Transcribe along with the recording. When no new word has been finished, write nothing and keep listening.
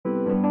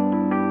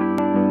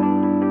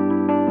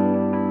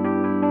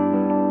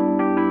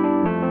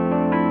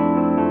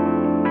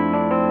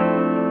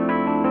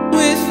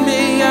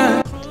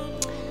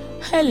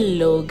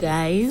Hello,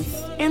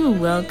 guys,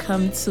 and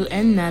welcome to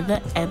another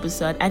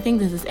episode. I think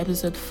this is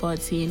episode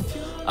 14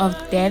 of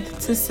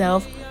Death to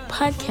Self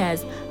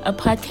podcast, a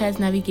podcast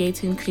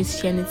navigating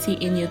Christianity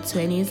in your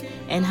 20s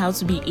and how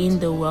to be in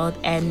the world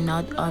and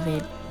not of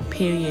it,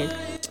 period.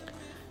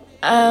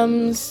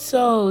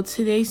 So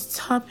today's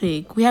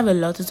topic, we have a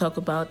lot to talk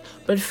about,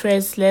 but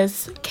first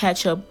let's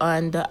catch up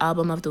on the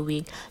album of the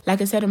week.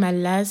 Like I said in my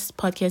last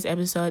podcast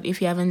episode,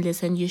 if you haven't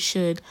listened, you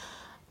should.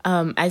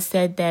 I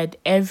said that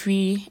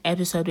every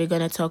episode we're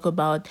gonna talk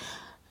about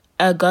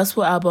a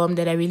gospel album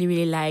that I really,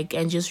 really like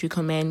and just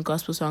recommend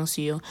gospel songs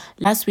to you.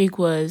 Last week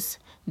was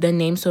The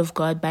Names of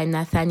God by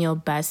Nathaniel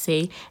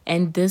Bassey,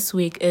 and this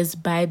week is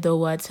By the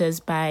Waters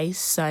by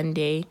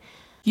Sunday.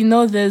 You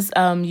know this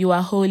You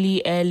Are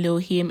Holy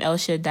Elohim El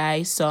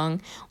Shaddai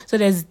song. So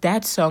there's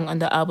that song on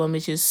the album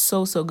which is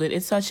so good.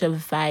 It's such a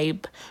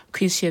vibe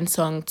Christian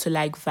song to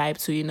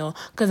vibe to,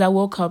 because I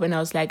woke up and I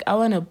was like, I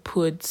want to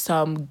put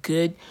some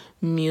good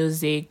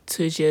music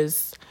to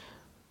just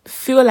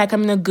feel like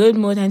I'm in a good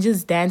mood and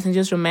just dance and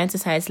just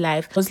romanticize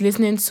life. I was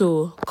listening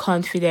to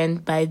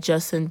Confident by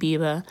Justin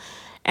Bieber,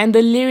 and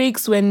the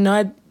lyrics were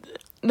not,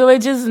 they were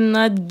just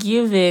not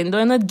giving. They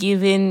were not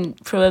giving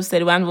Proverbs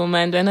 31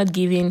 woman. They were not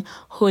giving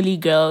Holy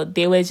Girl.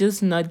 They were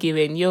just not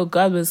giving.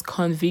 God was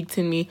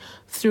convicting me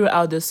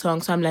throughout the song.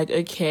 So I'm like,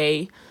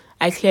 okay,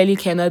 I clearly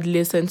cannot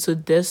listen to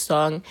this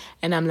song.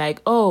 And I'm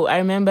like, oh, I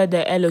remember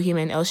the Elohim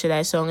and El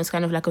Shaddai song. It's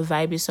kind of like a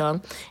vibey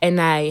song.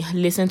 And I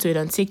listened to it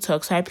on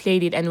TikTok. So I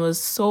played it and it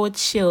was so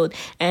chilled.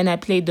 And I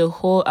played the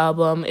whole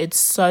album. It's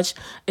such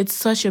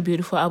a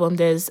beautiful album.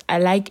 I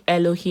like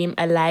Elohim.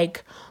 I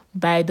like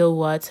By the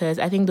Waters.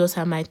 I think those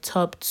are my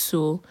top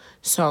two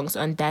songs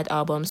on that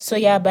album. So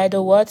yeah, By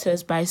the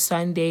Waters by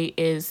Sunday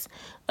is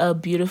a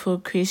beautiful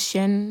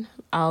Christian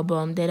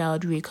album that I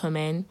would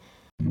recommend.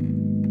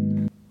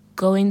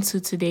 Going to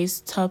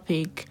today's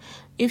topic,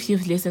 if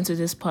you've listened to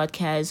this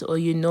podcast or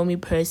you know me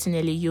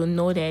personally, you'll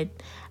know that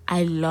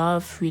I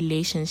love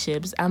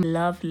relationships. I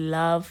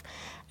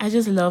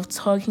just love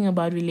talking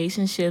about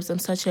relationships. I'm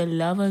such a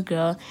lover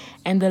girl,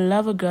 and the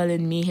lover girl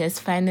in me has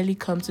finally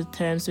come to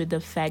terms with the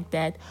fact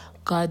that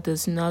God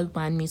does not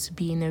want me to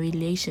be in a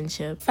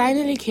relationship.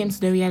 Finally came to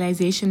the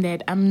realization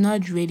that I'm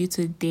not ready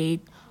to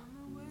date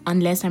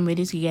unless I'm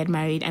ready to get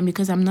married. And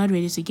because I'm not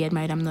ready to get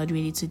married, I'm not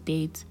ready to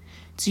date.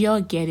 Do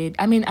y'all get it?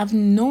 I mean, I've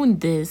known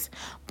this,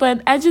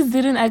 but I just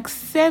didn't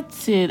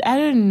accept it. I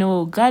don't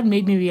know. God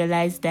made me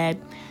realize that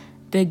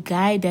the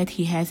guy that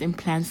he has in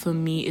plan for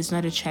me is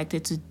not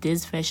attracted to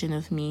this version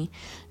of me.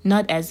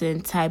 Not as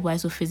in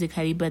type-wise or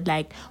physically, but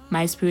like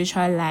my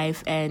spiritual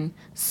life and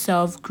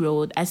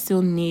self-growth. I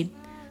still need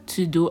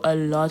to do a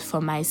lot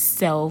for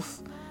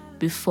myself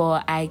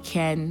before I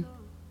can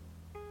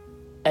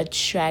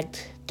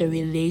attract the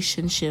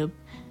relationship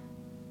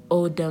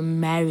or the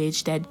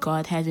marriage that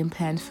God has in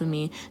plan for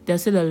me.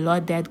 There's still a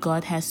lot that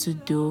God has to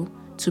do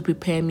to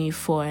prepare me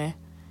for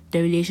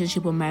the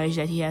relationship or marriage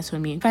that he has for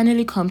me.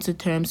 Finally come to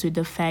terms with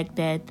the fact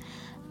that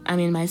I'm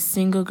in my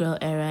single girl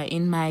era,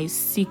 in my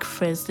seek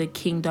first the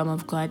kingdom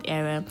of God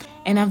era.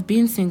 And I've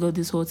been single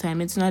this whole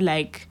time. It's not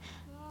like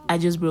I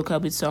just broke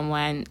up with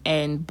someone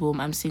and boom,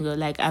 I'm single.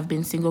 Like, I've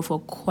been single for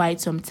quite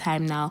some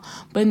time now,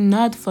 but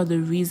not for the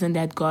reason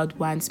that God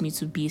wants me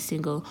to be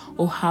single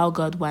or how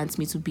God wants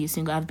me to be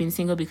single. I've been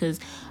single because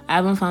I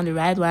haven't found the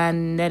right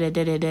one.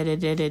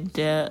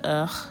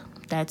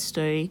 That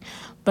story.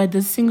 But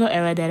the single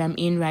era that I'm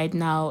in right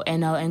now,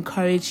 and I'll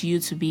encourage you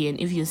to be in,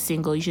 if you're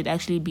single, you should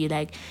actually be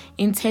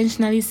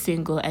intentionally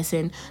single, as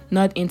in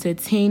not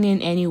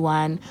entertaining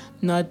anyone,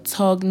 no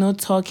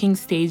talking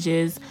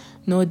stages,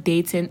 no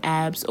dating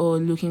apps or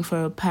looking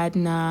for a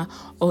partner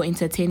or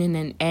entertaining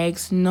an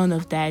ex, none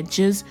of that.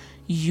 Just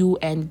you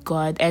and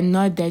God. And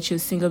not that you're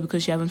single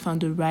because you haven't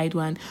found the right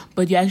one,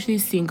 but you're actually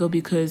single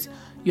because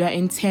you are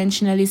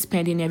intentionally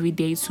spending every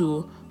day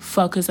to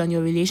focus on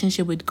your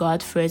relationship with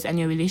God first and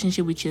your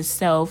relationship with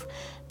yourself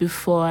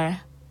before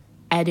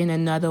adding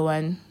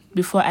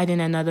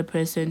another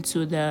person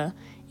to the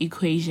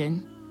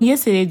equation.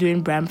 Yesterday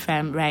during Bram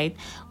Fam, right,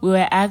 we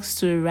were asked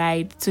to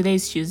write. Today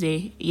is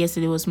Tuesday.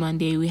 Yesterday was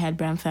Monday. We had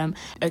Bram Fam.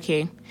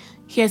 Okay,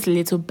 here's a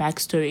little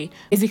backstory.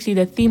 Basically,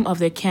 the theme of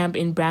the camp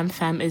in Bram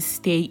Fam is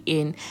stay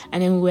in.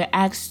 And then we were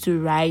asked to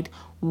write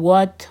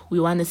what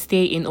we want to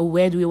stay in or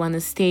where do we want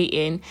to stay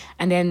in.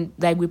 And then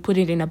we put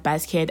it in a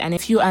basket. And a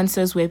few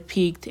answers were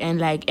picked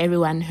and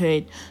everyone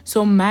heard.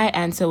 So my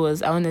answer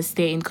was I want to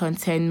stay in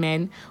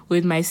contentment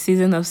with my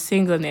season of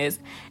singleness.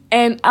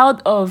 And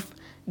out of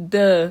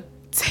the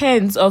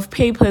tens of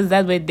papers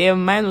that were there,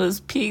 mine was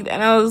picked,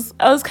 and I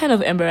was kind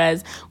of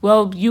embarrassed.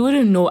 Well, you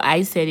wouldn't know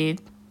I said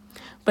it,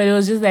 but it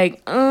was just I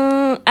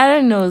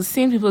don't know,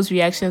 seeing people's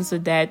reactions to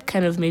that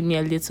kind of made me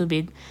a little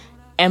bit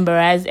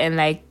embarrassed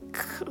and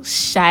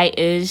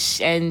shy-ish,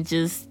 and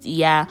just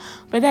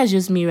but that's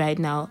just me right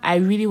now. I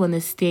really want to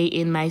stay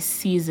in my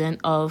season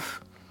of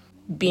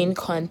being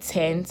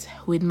content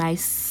with my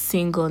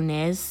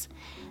singleness,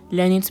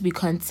 learning to be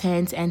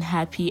content and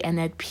happy and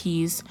at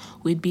peace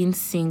with being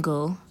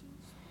single,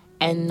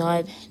 and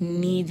not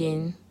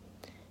needing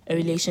a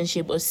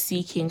relationship or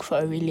seeking for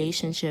a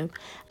relationship.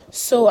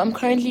 So I'm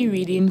currently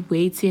reading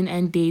Waiting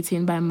and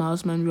Dating by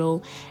Miles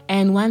Monroe,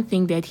 and one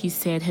thing that he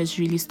said has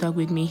really stuck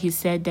with me. He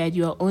said that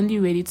you are only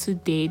ready to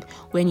date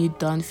when you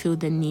don't feel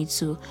the need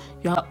to.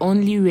 You are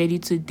only ready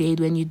to date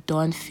when you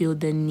don't feel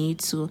the need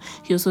to.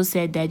 He also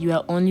said that you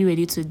are only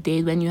ready to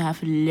date when you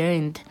have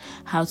learned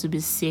how to be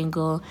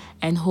single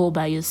and whole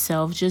by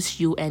yourself, just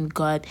you and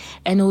God.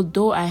 And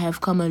although I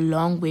have come a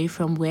long way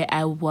from where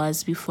I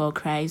was before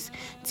Christ,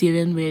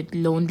 dealing with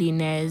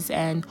loneliness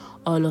and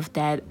all of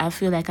that, I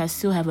feel like I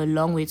still have a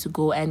long way to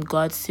go, and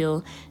God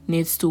still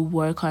needs to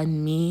work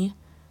on me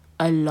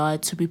a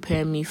lot to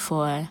prepare me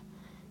for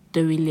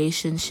the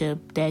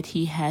relationship that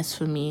he has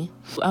for me.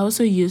 I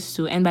also used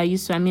to, and by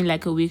used to I mean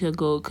like a week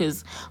ago,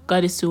 because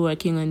God is still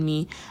working on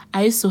me.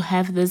 I used to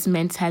have this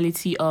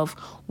mentality of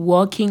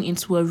walking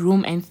into a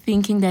room and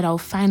thinking that I'll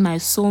find my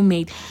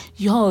soulmate.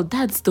 Yo,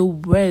 that's the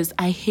worst.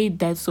 I hate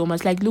that so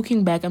much. Like,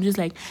 looking back, I'm just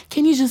like,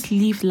 can you just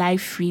live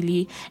life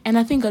freely? And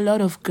I think a lot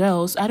of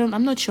girls,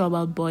 I'm not sure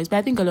about boys, but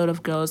I think a lot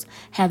of girls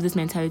have this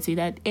mentality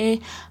that I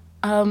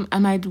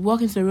might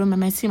walk into the room, I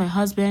might see my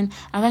husband.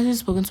 I've actually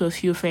spoken to a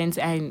few friends,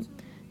 and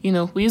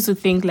we used to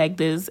think like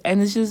this,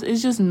 and it's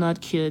just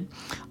not cute.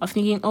 Of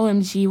thinking,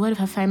 OMG, what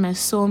if I find my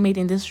soulmate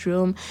in this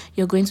room?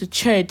 You're going to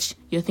church,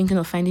 you're thinking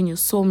of finding your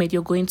soulmate.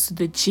 You're going to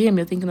the gym,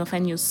 you're thinking of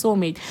finding your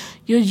soulmate.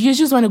 You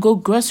just want to go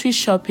grocery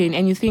shopping,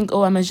 and you think,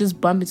 I must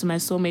just bump into my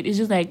soulmate. It's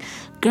just like,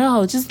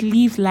 girl, just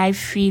live life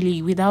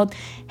freely without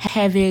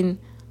having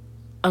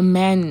a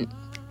man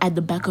at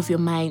the back of your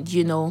mind.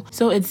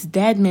 So it's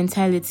that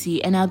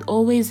mentality, and I'd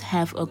always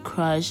have a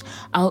crush.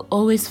 I'll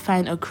always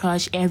find a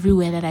crush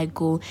everywhere that I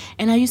go,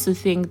 and I used to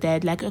think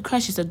that like a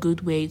crush is a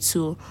good way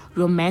to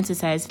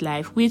romanticize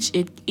life, which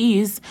it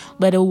is,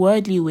 but a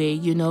worldly way,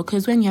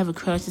 because when you have a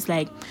crush, it's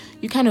like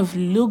you kind of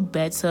look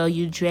better,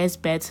 you dress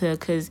better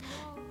because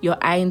you're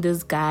eyeing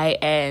this guy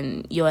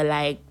and you're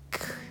like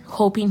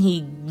hoping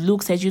he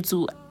looks at you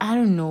too. I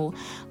don't know.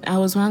 I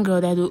was one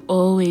girl that would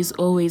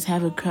always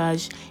have a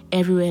crush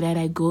everywhere that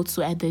I go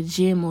to, at the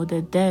gym or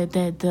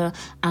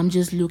I'm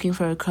just looking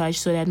for a crush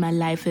so that my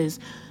life is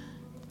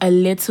a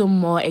little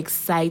more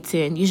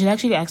exciting. You should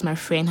actually ask my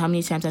friend how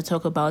many times I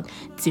talk about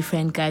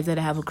different guys that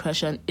I have a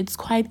crush on. It's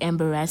quite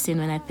embarrassing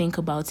when I think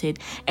about it.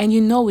 And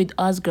with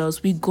us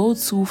girls, we go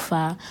too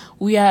far.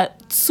 We are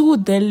too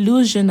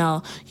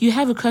delusional. You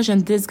have a crush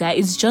on this guy,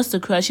 it's just a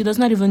crush. He does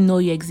not even know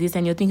you exist,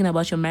 and you're thinking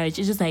about your marriage.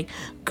 It's just like,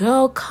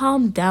 girl,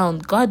 calm down.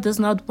 God does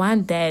not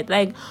want that.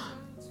 Like,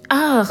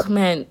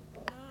 man,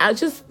 I'm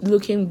just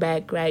looking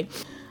back, right?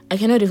 I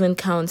cannot even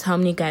count how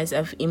many guys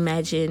I've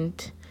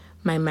imagined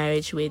my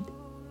marriage with.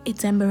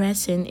 It's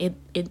embarrassing.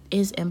 It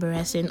is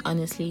embarrassing,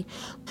 honestly.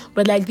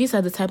 But like, these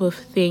are the type of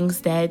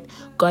things that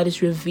God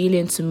is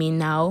revealing to me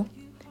now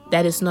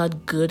that is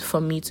not good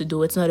for me to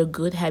do. It's not a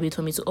good habit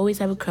for me to always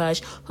have a crush,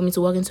 for me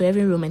to walk into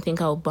every room and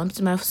think I'll bump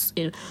into my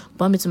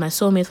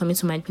soulmate, for me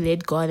to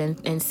manipulate God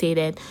and say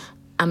that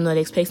I'm not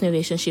expecting a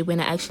relationship when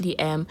I actually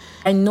am.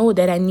 I know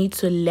that I need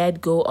to let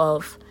go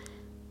of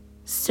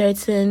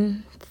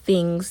certain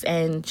things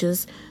and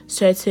just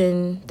a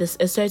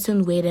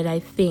certain way that I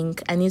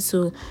think. I need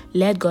to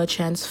let God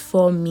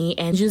transform me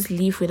and just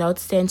live without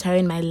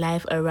centering my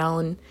life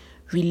around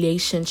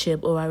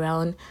relationship or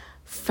around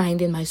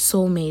finding my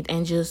soulmate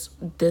and just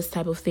this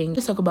type of thing.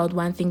 Let's talk about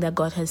one thing that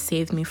God has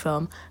saved me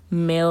from: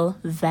 male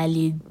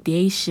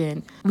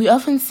validation. We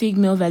often seek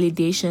male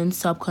validation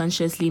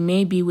subconsciously,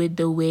 maybe with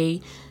the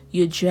way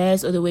you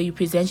dress or the way you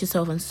present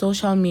yourself on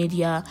social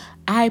media.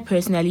 I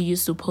personally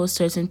used to post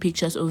certain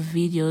pictures or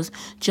videos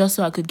just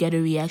so I could get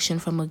a reaction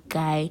from a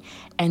guy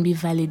and be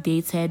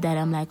validated that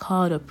I'm like,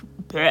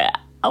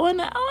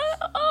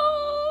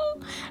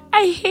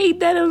 I hate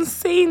that I'm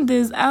saying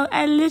this.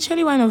 I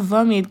literally want to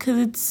vomit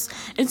because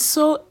it's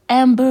so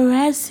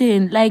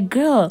embarrassing. Like,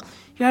 girl,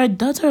 you're a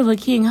daughter of a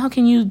king. How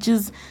can you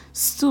just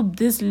stoop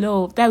this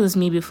low? That was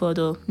me before,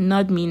 though,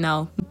 not me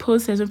now.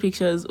 Post certain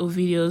pictures or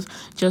videos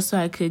just so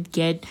I could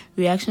get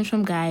reactions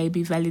from guy,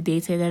 be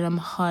validated that I'm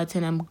hot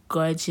and I'm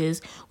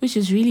gorgeous, which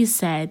is really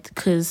sad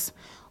because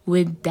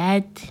with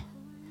that,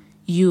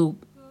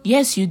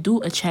 yes, you do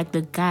attract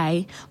the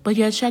guy, but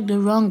you attract the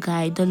wrong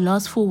guy, the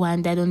lustful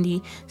one that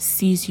only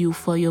sees you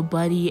for your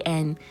body,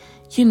 and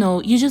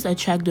you just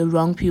attract the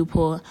wrong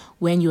people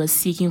when you are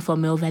seeking for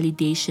male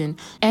validation.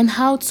 And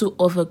how to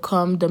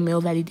overcome the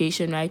male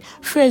validation, right?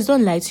 First,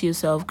 don't lie to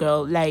yourself,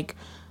 girl. Like,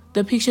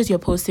 the pictures you're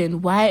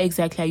posting, why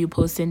exactly are you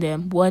posting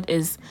them? What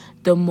is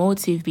the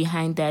motive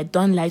behind that?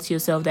 Don't lie to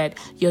yourself that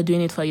you're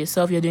doing it for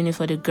yourself, you're doing it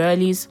for the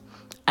girlies.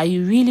 Are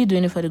you really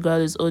doing it for the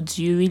girls, or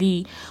do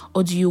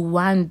you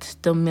want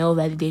the male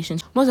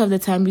validation? Most of the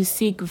time we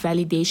seek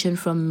validation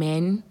from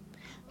men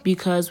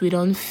because we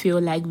don't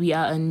feel like we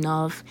are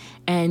enough,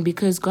 and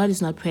because God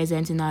is not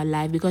present in our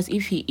life. Because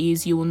if he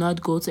is, you will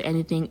not go to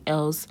anything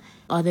else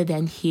other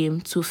than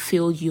him to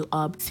fill you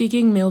up.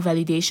 Seeking male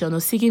validation or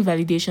seeking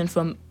validation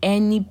from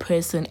any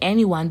person,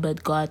 anyone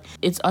but God,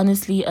 it's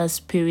honestly a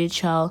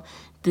spiritual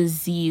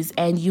disease,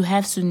 and you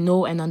have to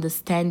know and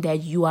understand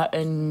that you are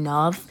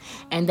enough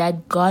and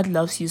that God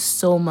loves you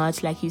so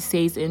much, like he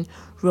says in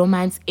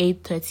Romans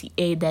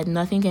 8:38, that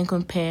nothing can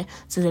compare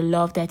to the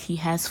love that he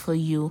has for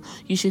you.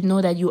 You should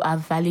know that you are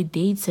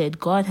validated.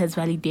 God has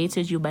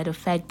validated you by the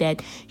fact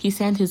that he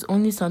sent his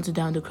only son to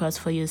die on the cross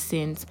for your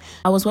sins.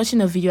 I was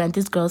watching a video and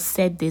this girl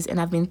said this, and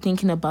I've been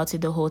thinking about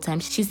it the whole time.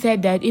 She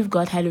said that if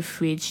God had a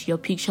fridge, your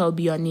picture will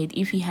be on it.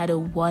 If he had a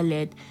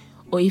wallet,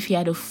 or if you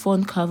had a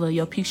phone cover,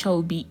 your picture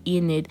will be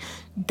in it.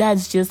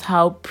 That's just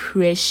how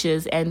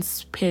precious and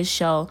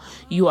special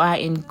you are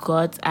in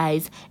God's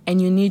eyes.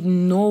 And you need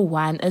no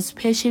one,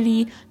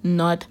 especially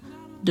not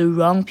the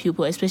wrong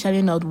people,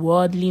 especially not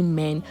worldly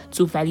men,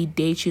 to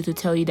validate you, to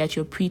tell you that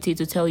you're pretty,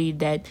 to tell you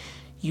that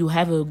you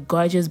have a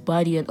gorgeous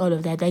body and all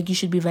of that. Like, you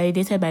should be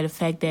validated by the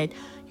fact that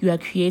you are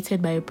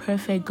created by a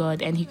perfect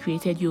God and he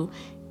created you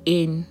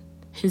in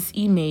his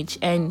image,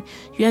 and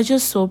you are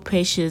just so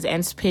precious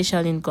and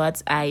special in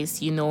God's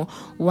eyes.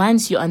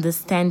 Once you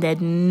understand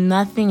that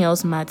nothing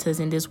else matters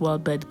in this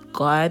world but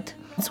God.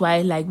 That's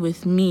why, like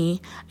with me,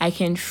 I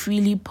can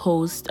freely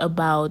post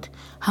about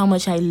how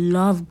much I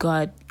love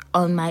God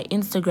on my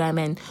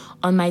Instagram and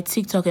on my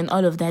TikTok and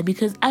all of that,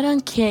 because I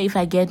don't care if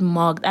I get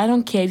mocked. I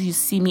don't care if you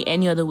see me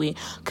any other way,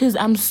 because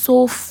I'm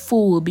so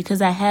full,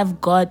 because I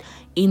have God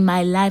in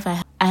my life.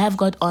 I have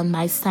God on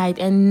my side,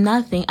 and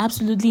nothing,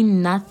 absolutely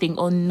nothing,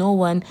 or no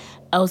one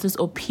else's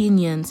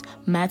opinions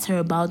matter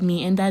about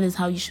me. And that is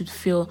how you should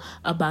feel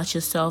about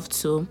yourself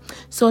too.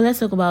 So let's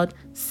talk about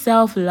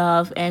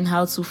self-love and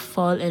how to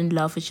fall in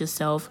love with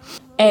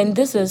yourself. And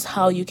this is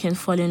how you can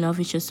fall in love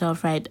with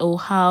yourself, right? Or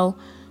how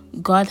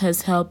God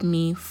has helped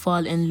me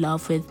fall in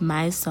love with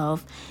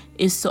myself,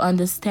 is to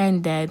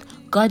understand that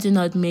God did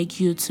not make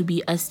you to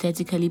be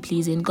aesthetically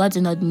pleasing. God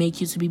did not make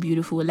you to be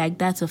beautiful. Like,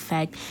 that's a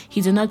fact.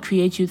 He did not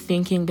create you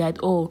thinking that,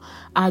 oh,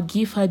 I'll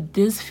give her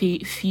these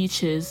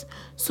features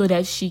so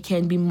that she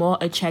can be more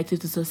attractive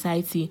to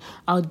society.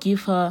 I'll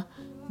give her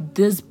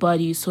this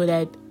body so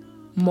that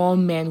more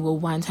men will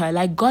want her.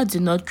 Like, God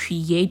did not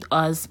create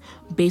us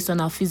based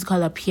on our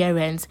physical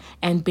appearance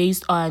and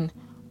based on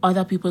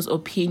other people's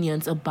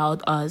opinions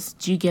about us.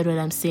 Do you get what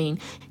I'm saying?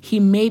 He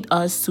made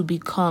us to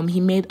become, he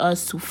made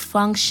us to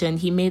function,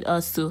 he made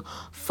us to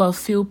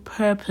fulfill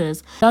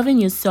purpose. Loving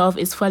yourself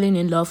is falling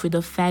in love with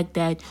the fact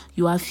that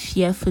you are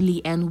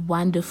fearfully and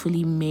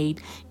wonderfully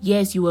made.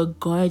 Yes, you are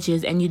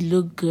gorgeous and you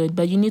look good,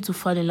 but you need to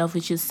fall in love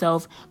with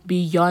yourself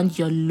beyond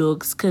your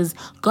looks, because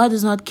God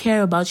does not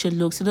care about your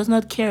looks. He does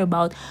not care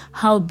about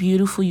how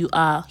beautiful you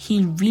are.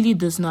 He really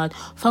does not.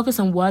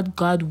 Focus on what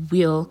God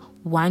will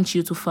want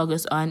you to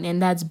focus on,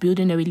 and that's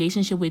building a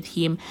relationship with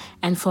him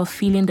and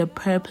fulfilling the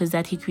purpose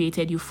that he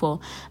created you for.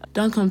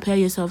 Don't compare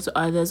yourself to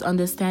others.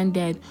 Understand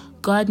that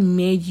God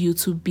made you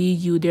to be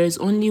you. There's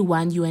only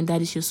one you, and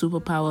that is your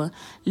superpower.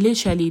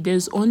 Literally,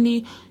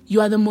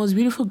 you are the most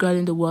beautiful girl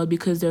in the world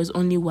because there's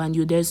only one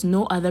you. There's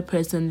no other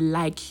person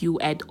like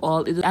you at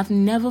all. I've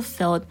never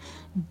felt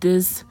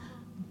this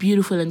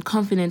beautiful and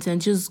confident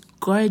and just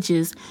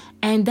gorgeous,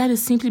 and that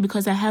is simply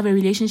because I have a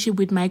relationship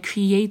with my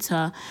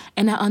creator,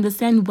 and I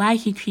understand why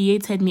he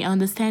created me. I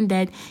understand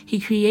that he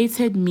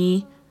created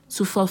me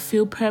to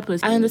fulfill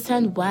purpose. I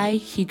understand why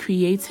he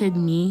created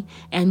me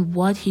and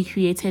what he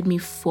created me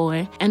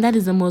for, and that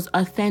is the most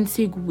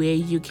authentic way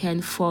you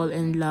can fall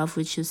in love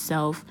with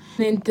yourself.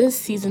 In this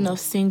season of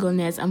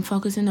singleness, I'm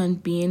focusing on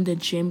being the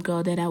dream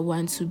girl that I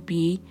want to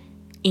be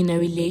in a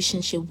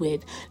relationship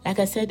with. Like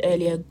I said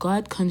earlier,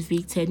 God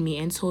convicted me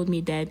and told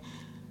me that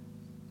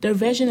the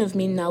version of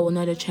me now will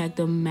not attract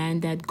the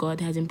man that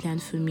God has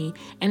planned for me.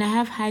 And I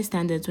have high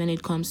standards when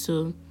it comes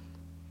to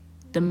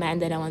the man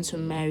that I want to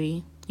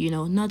marry.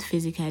 Not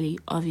physically,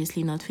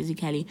 obviously not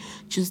physically.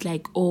 Just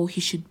like, oh, he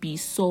should be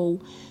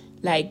so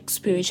like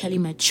spiritually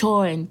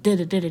mature and da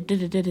da da da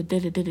da da da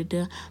da da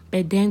da.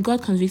 But then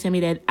God convicted me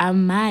that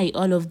am I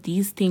all of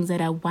these things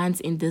that I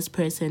want in this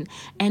person,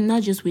 and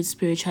not just with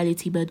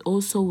spirituality, but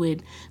also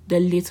with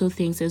the little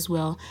things as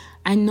well.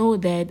 I know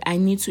that I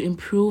need to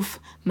improve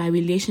my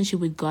relationship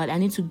with God. I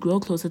need to grow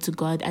closer to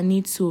God. I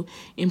need to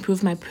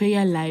improve my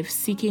prayer life,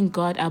 seeking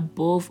God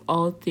above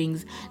all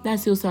things.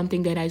 That's still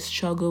something that I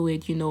struggle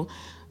with.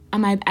 I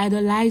might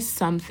idolize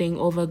something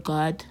over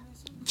God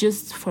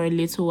just for a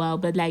little while,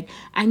 but like,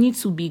 I need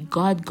to be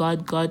God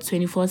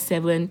 24/7,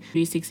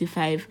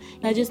 365.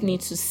 I just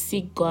need to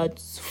seek God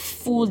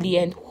fully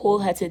and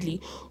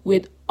wholeheartedly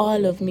with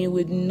all of me,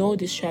 with no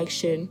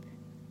distraction,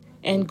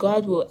 and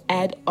God will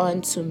add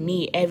on to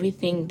me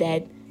everything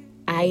that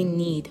I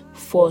need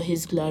for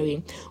his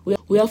glory.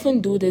 We often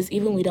do this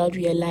even without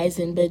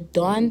realizing, but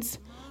don't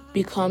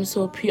become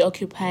so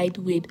preoccupied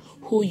with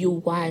who you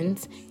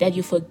want that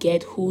you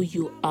forget who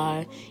you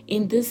are.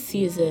 In this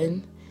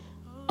season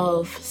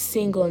of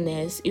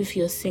singleness, if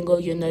you're single,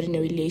 you're not in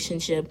a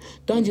relationship,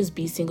 don't just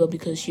be single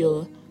because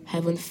you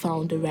haven't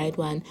found the right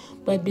one.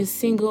 But be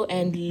single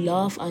and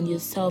love on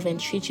yourself and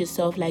treat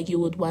yourself like you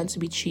would want to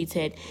be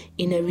treated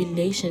in a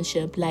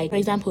relationship. Like, for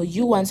example,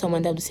 you want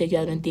someone that will take you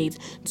out on dates.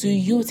 Do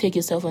you take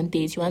yourself on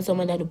dates? You want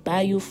someone that will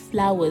buy you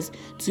flowers.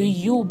 Do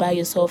you buy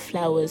yourself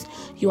flowers?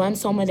 You want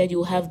someone that you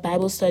will have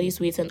Bible studies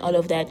with and all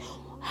of that.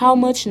 How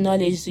much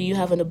knowledge do you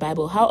have on the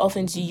Bible? How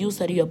often do you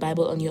study your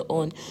Bible on your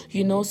own?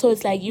 So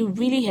it's like you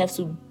really have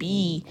to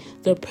be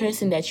the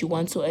person that you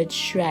want to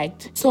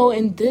attract. So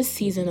in this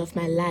season of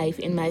my life,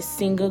 in my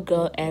single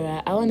girl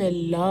era, I want to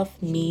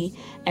love me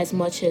as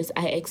much as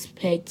I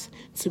expect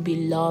to be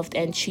loved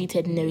and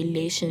treated in a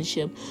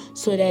relationship,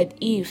 so that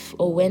if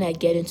or when I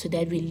get into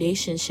that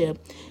relationship,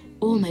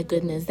 oh my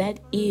goodness, that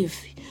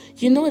if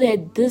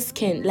that this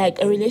can, like,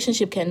 a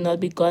relationship cannot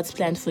be God's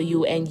plan for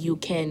you, and you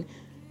can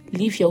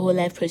live your whole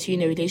life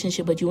pursuing a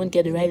relationship, but you won't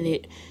get the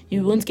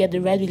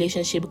right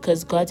relationship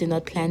because God did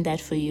not plan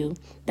that for you.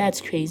 That's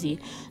crazy.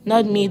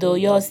 Not me though.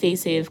 Y'all stay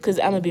safe because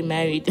I'm gonna be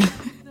married.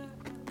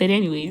 But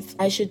anyways,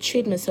 I should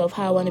treat myself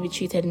how I want to be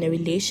treated in a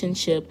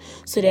relationship,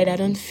 so that I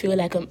don't feel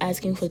like I'm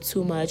asking for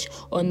too much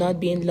or not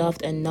being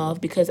loved enough,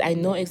 because I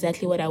know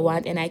exactly what I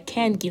want and I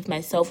can't give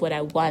myself what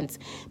I want.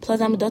 Plus,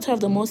 I'm a daughter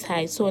of the Most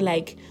High, so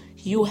like,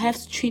 you have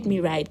to treat me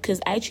right because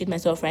I treat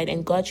myself right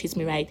and God treats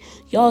me right.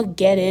 Y'all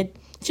get it?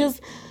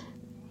 Just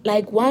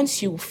like,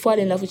 once you fall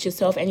in love with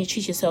yourself and you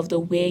treat yourself the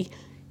way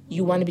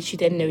you want to be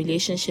treated in a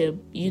relationship,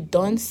 you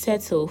don't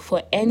settle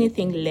for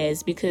anything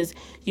less, because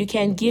you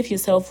can give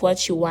yourself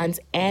what you want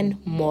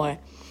and more.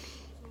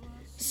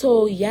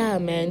 So yeah,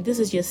 man, this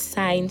is your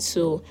sign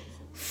to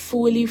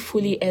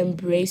fully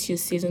embrace your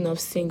season of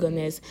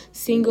singleness.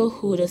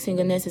 Singlehood or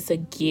singleness is a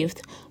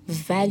gift.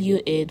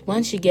 Value it.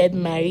 Once you get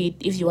married,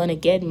 if you want to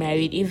get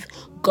married, if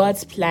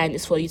God's plan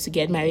is for you to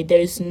get married, there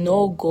is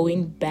no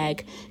going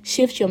back.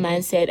 Shift your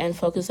mindset and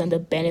focus on the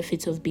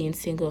benefits of being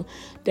single.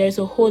 There's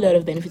a whole lot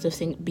of benefits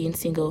of being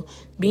single.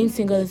 Being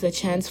single is a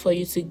chance for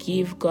you to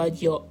give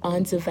God your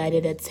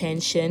undivided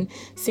attention.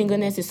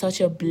 Singleness is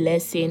such a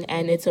blessing,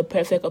 and it's a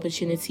perfect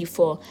opportunity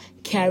for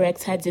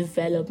character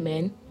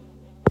development.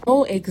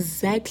 Know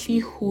exactly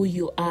who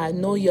you are.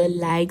 Know your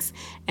likes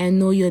and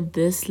know your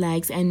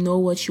dislikes, and know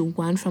what you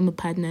want from a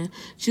partner.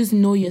 Just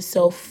know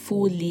yourself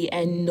fully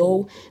and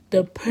know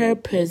the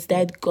purpose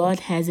that God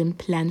has in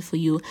plan for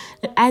you.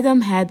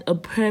 Adam had a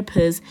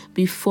purpose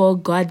before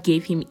God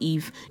gave him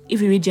Eve.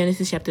 If you read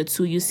Genesis chapter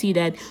 2, you see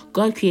that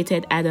God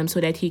created Adam so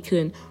that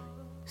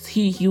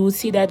you will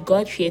see that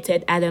God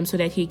created Adam so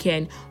that he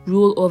can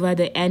rule over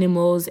the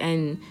animals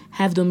and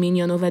have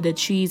dominion over the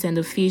trees and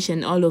the fish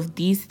and all of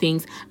these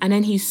things. And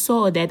then he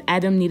saw that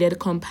Adam needed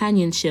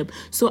companionship.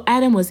 So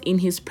Adam was in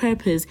his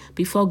purpose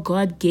before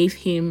God gave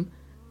him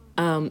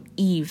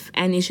Eve.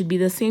 And it should be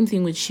the same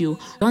thing with you.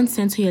 Don't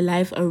center your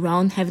life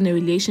around having a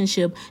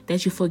relationship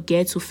that you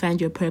forget to find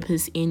your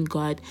purpose in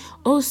God.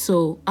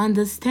 Also,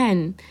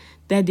 understand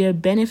that there are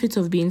benefits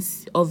of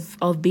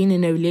being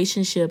in a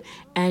relationship,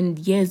 and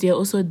yes, there are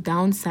also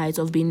downsides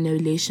of being in a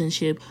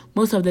relationship.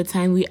 Most of the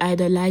time we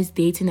idolize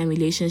dating and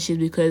relationships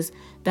because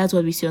that's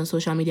what we see on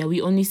social media. We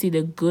only see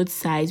the good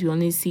sides, we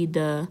only see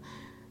the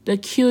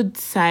cute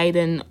side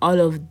and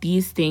all of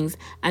these things,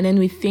 and then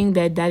we think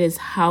that is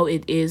how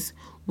it is,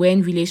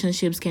 when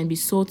relationships can be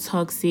so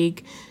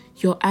toxic.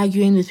 You're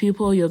arguing with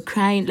people, you're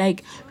crying.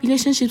 Like,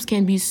 relationships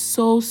can be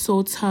so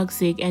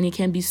toxic, and it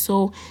can be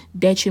so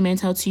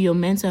detrimental to your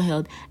mental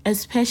health,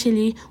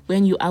 especially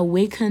when you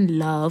awaken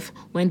love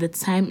when the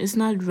time is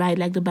not right.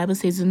 Like the Bible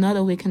says, do not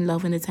awaken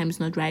love when the time is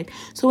not right.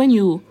 So when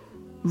you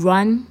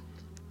run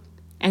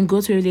and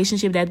go to a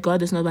relationship that God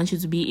does not want you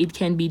to be, it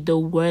can be the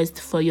worst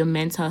for your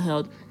mental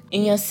health.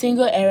 In your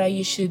single era,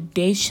 you should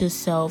date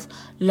yourself,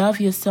 love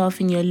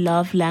yourself in your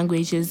love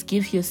languages,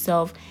 give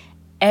yourself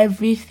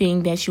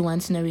everything that you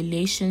want in a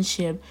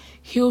relationship.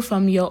 Heal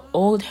from your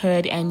old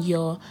hurt and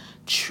your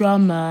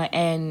trauma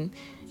and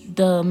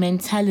the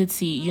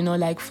mentality.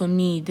 Like, for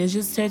me, there's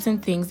just certain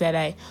things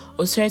that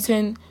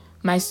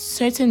my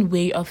certain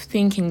way of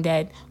thinking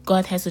that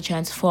God has to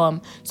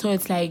transform. So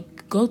it's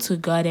like, go to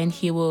God and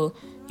he will,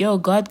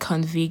 God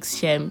convicts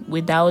him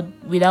without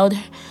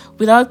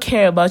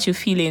care about your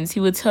feelings.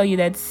 He will tell you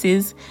that,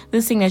 sis,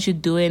 this thing that you're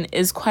doing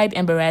is quite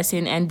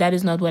embarrassing and that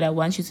is not what I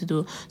want you to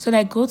do. So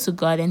like, go to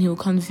God and he will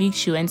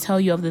convict you and tell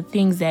you of the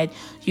things that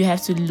you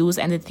have to lose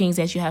and the things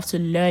that you have to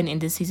learn in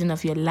this season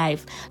of your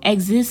life.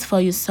 Exist for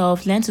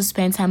yourself. Learn to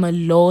spend time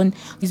alone.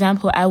 For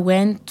example, I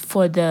went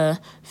for the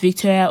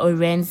Victoria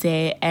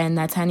Orenze and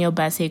Nathaniel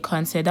Bassey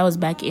concert. That was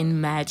back in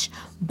March,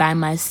 by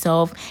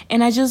myself,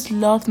 and I just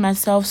loved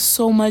myself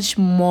so much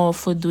more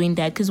for doing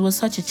that, because it was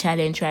such a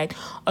challenge, right?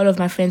 All of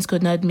my friends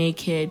could not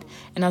make it,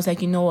 and I was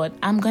like, you know what,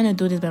 I'm gonna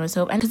do this by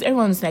myself. And because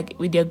everyone's like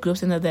with their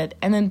groups and all that,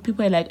 and then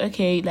people are like,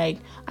 okay, like,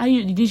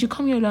 did you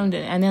come here alone?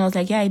 And then I was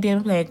like, yeah, I did.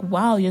 I'm like,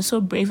 wow, you're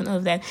so brave and all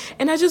of that.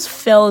 And I just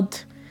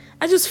felt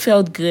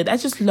good. I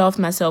just loved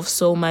myself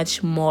so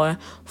much more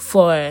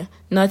for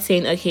not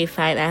saying, okay,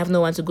 fine, I have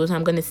no one to go to,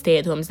 I'm going to stay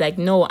at home. It's like,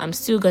 no, I'm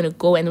still going to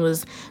go. And it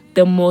was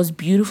the most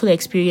beautiful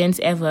experience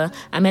ever.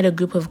 I met a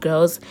group of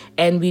girls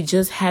and we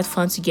just had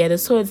fun together.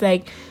 So it's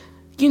like,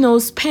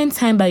 spend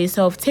time by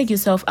yourself. Take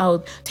yourself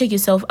out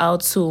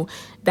to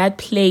that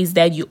place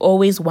that you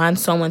always want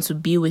someone to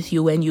be with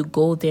you when you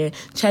go there.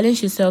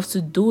 Challenge yourself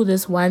to do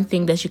this one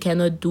thing that you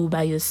cannot do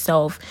by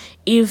yourself.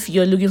 If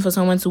you're looking for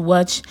someone to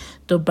watch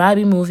the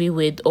Barbie movie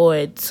with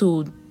or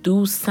to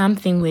do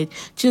something with,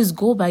 just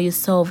go by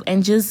yourself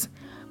and just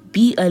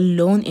be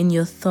alone in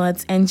your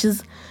thoughts and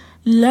just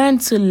learn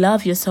to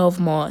love yourself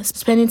more.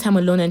 Spending time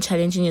alone and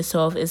challenging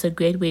yourself is a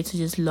great way to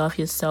just love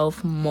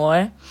yourself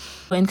more.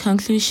 In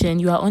conclusion,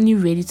 you are only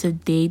ready to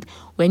date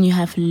when you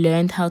have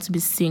learned how to be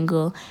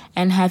single.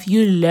 And have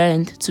you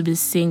learned to be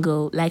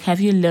single? Like, have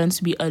you learned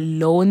to be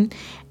alone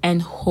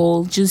and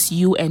whole, just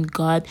you and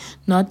God,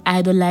 not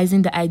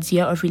idolizing the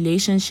idea of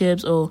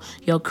relationships or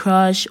your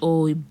crush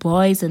or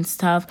boys and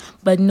stuff,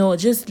 but no,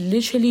 just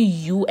literally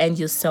you and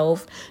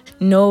yourself.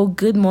 No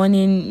good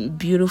morning,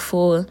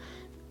 beautiful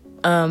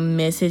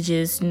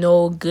messages,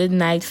 no good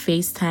night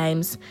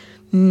FaceTimes,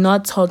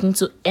 not talking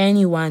to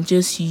anyone,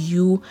 just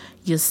you,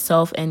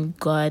 yourself, and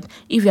God.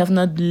 If you have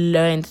not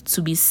learned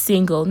to be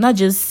single, not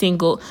just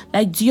single,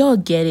 like, do you all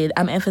get it?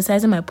 I'm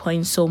emphasizing my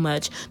point so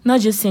much. Not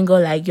just single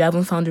like you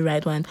haven't found the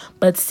right one,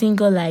 but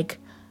single like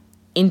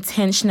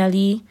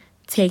intentionally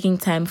taking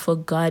time for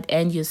God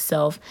and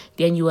yourself,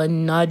 then you are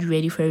not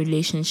ready for a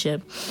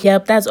relationship.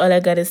 Yep, that's all I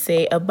gotta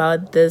say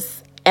about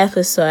this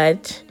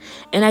episode.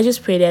 And I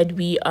just pray that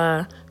we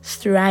are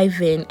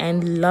thriving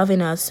and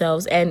loving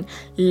ourselves and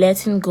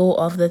letting go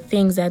of the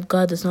things that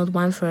God does not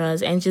want for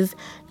us and just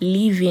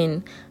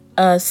living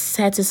a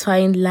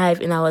satisfying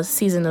life in our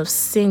season of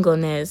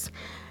singleness.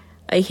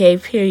 Okay,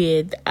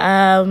 period.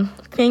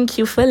 Thank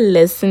you for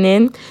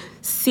listening.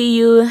 See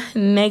you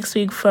next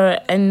week for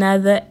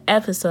another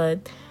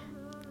episode.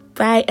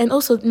 Bye. And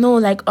also,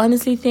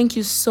 honestly, thank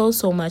you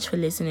so much for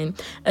listening,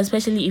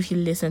 especially if you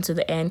listen to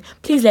the end.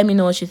 Please let me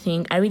know what you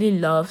think. I really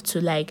love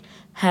to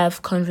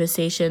have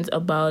conversations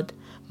about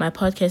my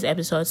podcast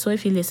episodes. So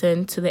if you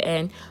listen to the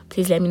end,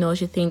 please let me know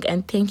what you think.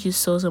 And thank you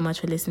so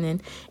much for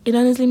listening. It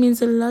honestly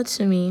means a lot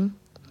to me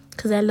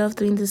because I love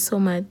doing this so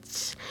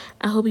much.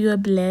 I hope you are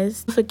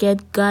blessed. Don't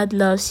forget, God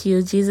loves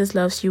you. Jesus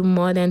loves you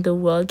more than the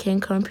world can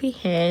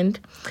comprehend.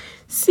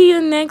 See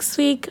you next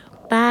week.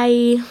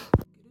 Bye.